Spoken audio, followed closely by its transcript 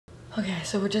Okay,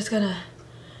 so we're gonna.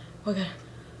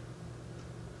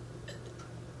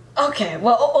 Okay,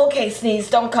 well, okay, Sneeze,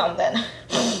 don't come then.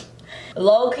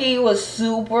 Loki was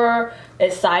super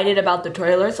excited about the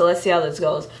trailer, so let's see how this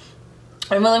goes.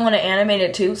 I really want to animate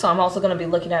it too, so I'm also going to be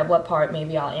looking at what part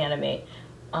maybe I'll animate.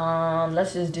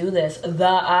 Let's just do this. The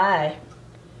eye.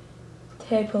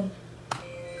 태풍.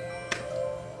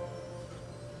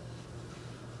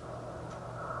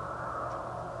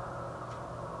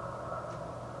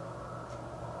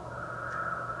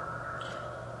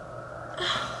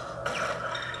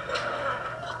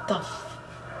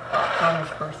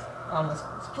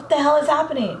 What the hell is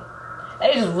happening?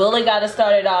 They just really got to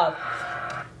start it off.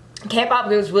 K-pop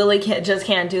groups really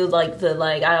can't do like the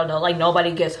I don't know, like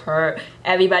nobody gets hurt,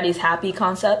 everybody's happy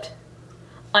concept.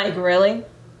 Like really?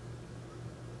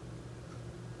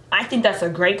 I think that's a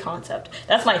great concept.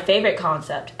 That's my favorite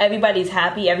concept. Everybody's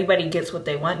happy, everybody gets what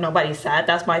they want, nobody's sad.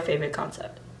 That's my favorite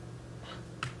concept.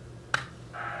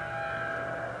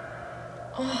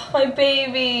 Oh, my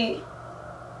baby.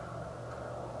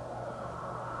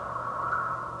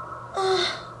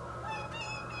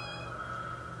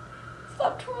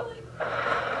 Stop twirling.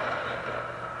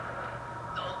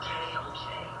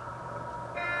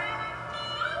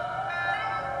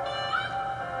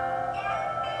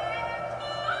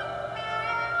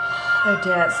 They're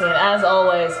dancing, as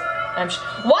always.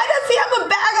 Why does he have a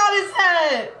bag on his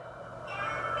head?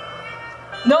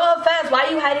 No offense, why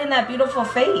are you hiding that beautiful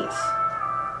face?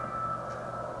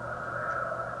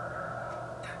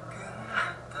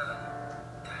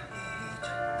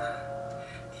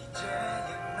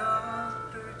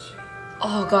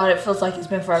 Oh god, it feels like it's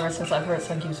been forever since I've heard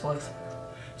Sunky's voice.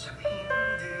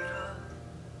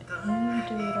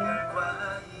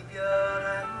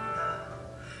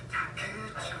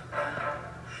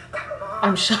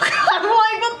 I'm shocked. I'm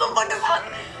like, what the fuck is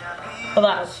happening? Hold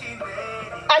on.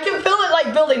 I can feel it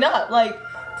like building up. Like,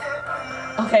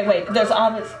 okay, wait. There's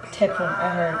obvious Tipun. I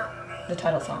heard the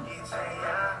title song.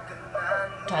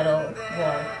 Title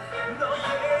war.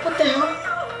 What the hell?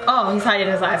 Oh, he's hiding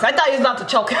his eyes. I thought he was about to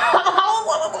choke.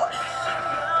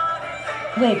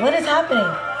 Wait, what is happening?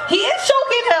 He is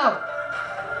choking him!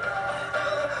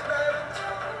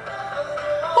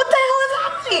 What the hell is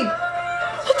happening?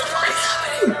 What the fuck is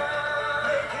happening?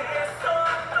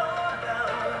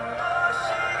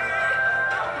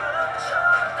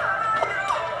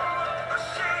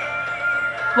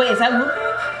 Wait, is that moving?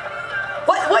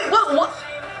 What?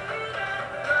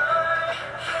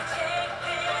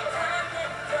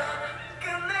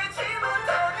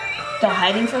 They're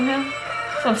hiding from him?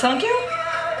 From Sunkyu?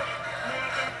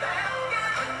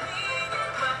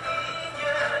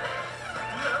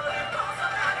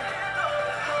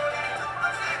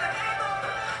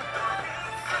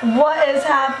 What is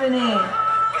happening?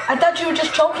 I thought you were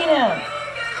just choking him.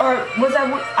 Or was that...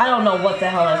 I don't know what the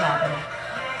hell is happening.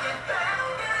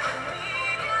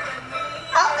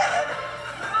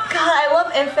 God, I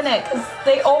love Infinite because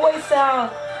they always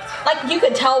sound... Like, you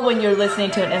could tell when you're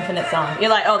listening to an Infinite song. You're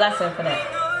like, oh, that's Infinite.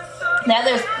 Now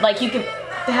there's, like, you could...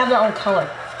 They have their own color.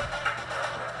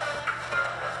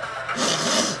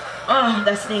 Oh,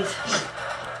 that sneeze.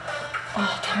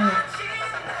 Oh, damn it.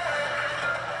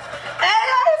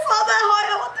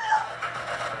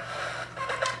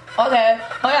 Okay,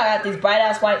 oh yeah, I got these bright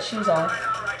ass white shoes on.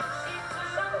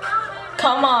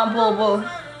 Come on, boo boo.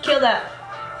 Kill that.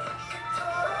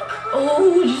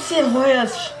 Oh, you see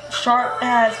Hoya's sharp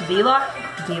ass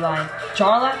V-line?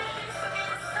 Jawline?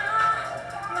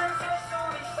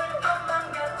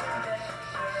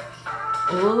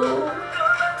 Ooh,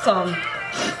 some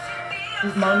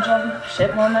Munjo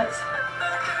shit moments.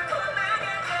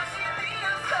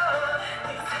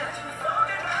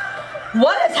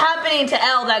 What is happening to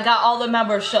L that got all the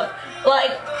members shook?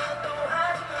 Like,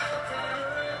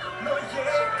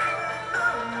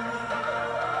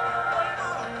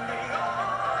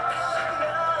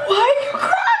 why are you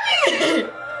crying?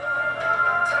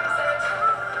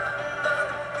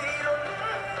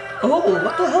 Oh,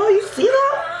 what the hell? You see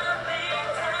that?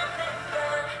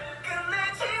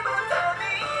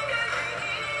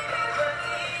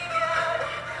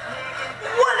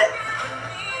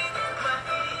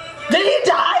 Did he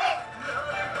die?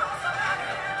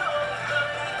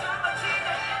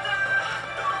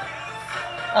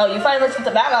 Oh, you finally took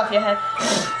the bag off your head.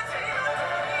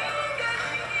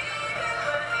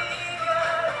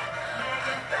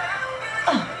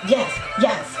 Oh,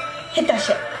 yes. Hit that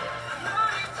shit.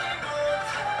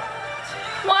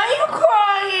 Why are you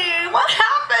crying? What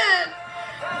happened?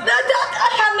 I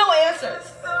have no answers.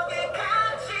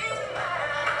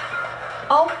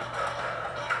 Oh.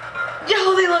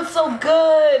 Yo, they look so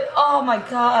good. Oh my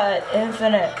god,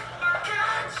 Infinite.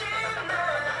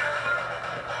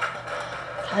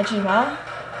 Hajima?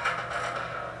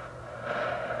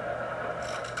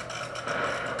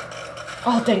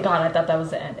 Oh, thank God. I thought that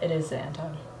was the end. It is the end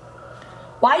time.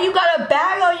 Why you got a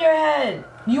bag on your head?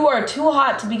 You are too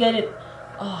hot to be getting...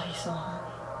 Oh, he's so hot.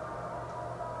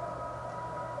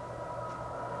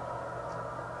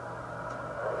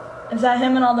 Is that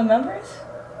him and all the members?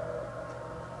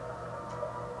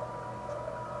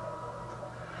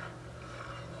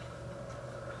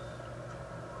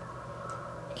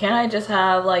 Can't I just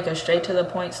have like a straight to the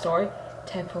point story?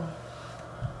 Tepu.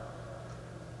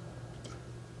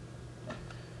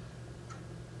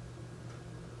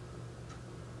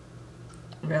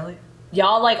 Really?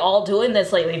 Y'all like all doing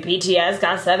this lately. BTS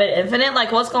got 7 Infinite?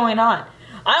 Like what's going on?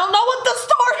 I don't know what the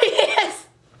story is!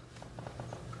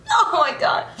 Oh my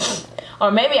God.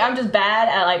 Or maybe I'm just bad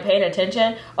at like paying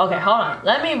attention. Okay, hold on.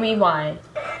 Let me rewind.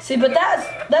 See, but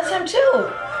that's him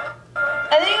too.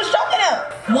 And then he was choking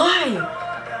him. Why?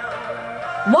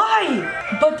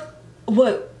 Why? But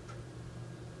what?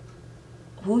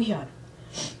 Woohyun.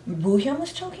 Woohyun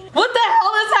was choking him? What the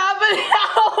hell is happening?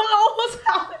 I don't know what's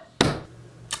happening.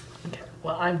 Okay,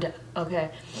 well I'm dead.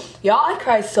 Okay. Y'all, I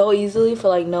cry so easily for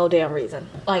like no damn reason.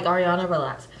 Like Arianna,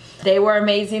 relax. They were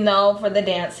amazing though for the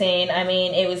dancing. I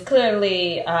mean, it was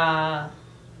clearly,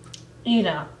 you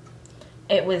know,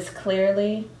 it was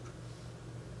clearly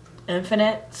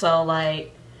Infinite. So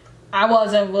like, I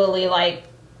wasn't really like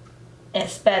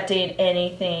expecting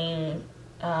anything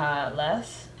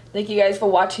less. Thank you guys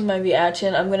for watching my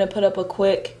reaction. I'm gonna put up a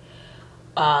quick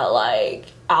like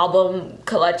album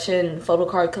collection, photo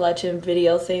card collection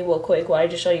video thing real quick where I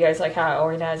just show you guys like how I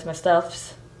organize my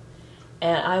stuffs.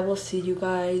 And I will see you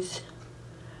guys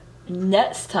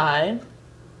next time.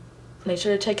 Make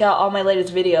sure to check out all my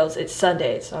latest videos. It's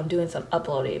Sunday, so I'm doing some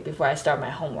uploading before I start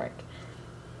my homework.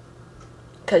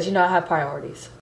 Because you know I have priorities.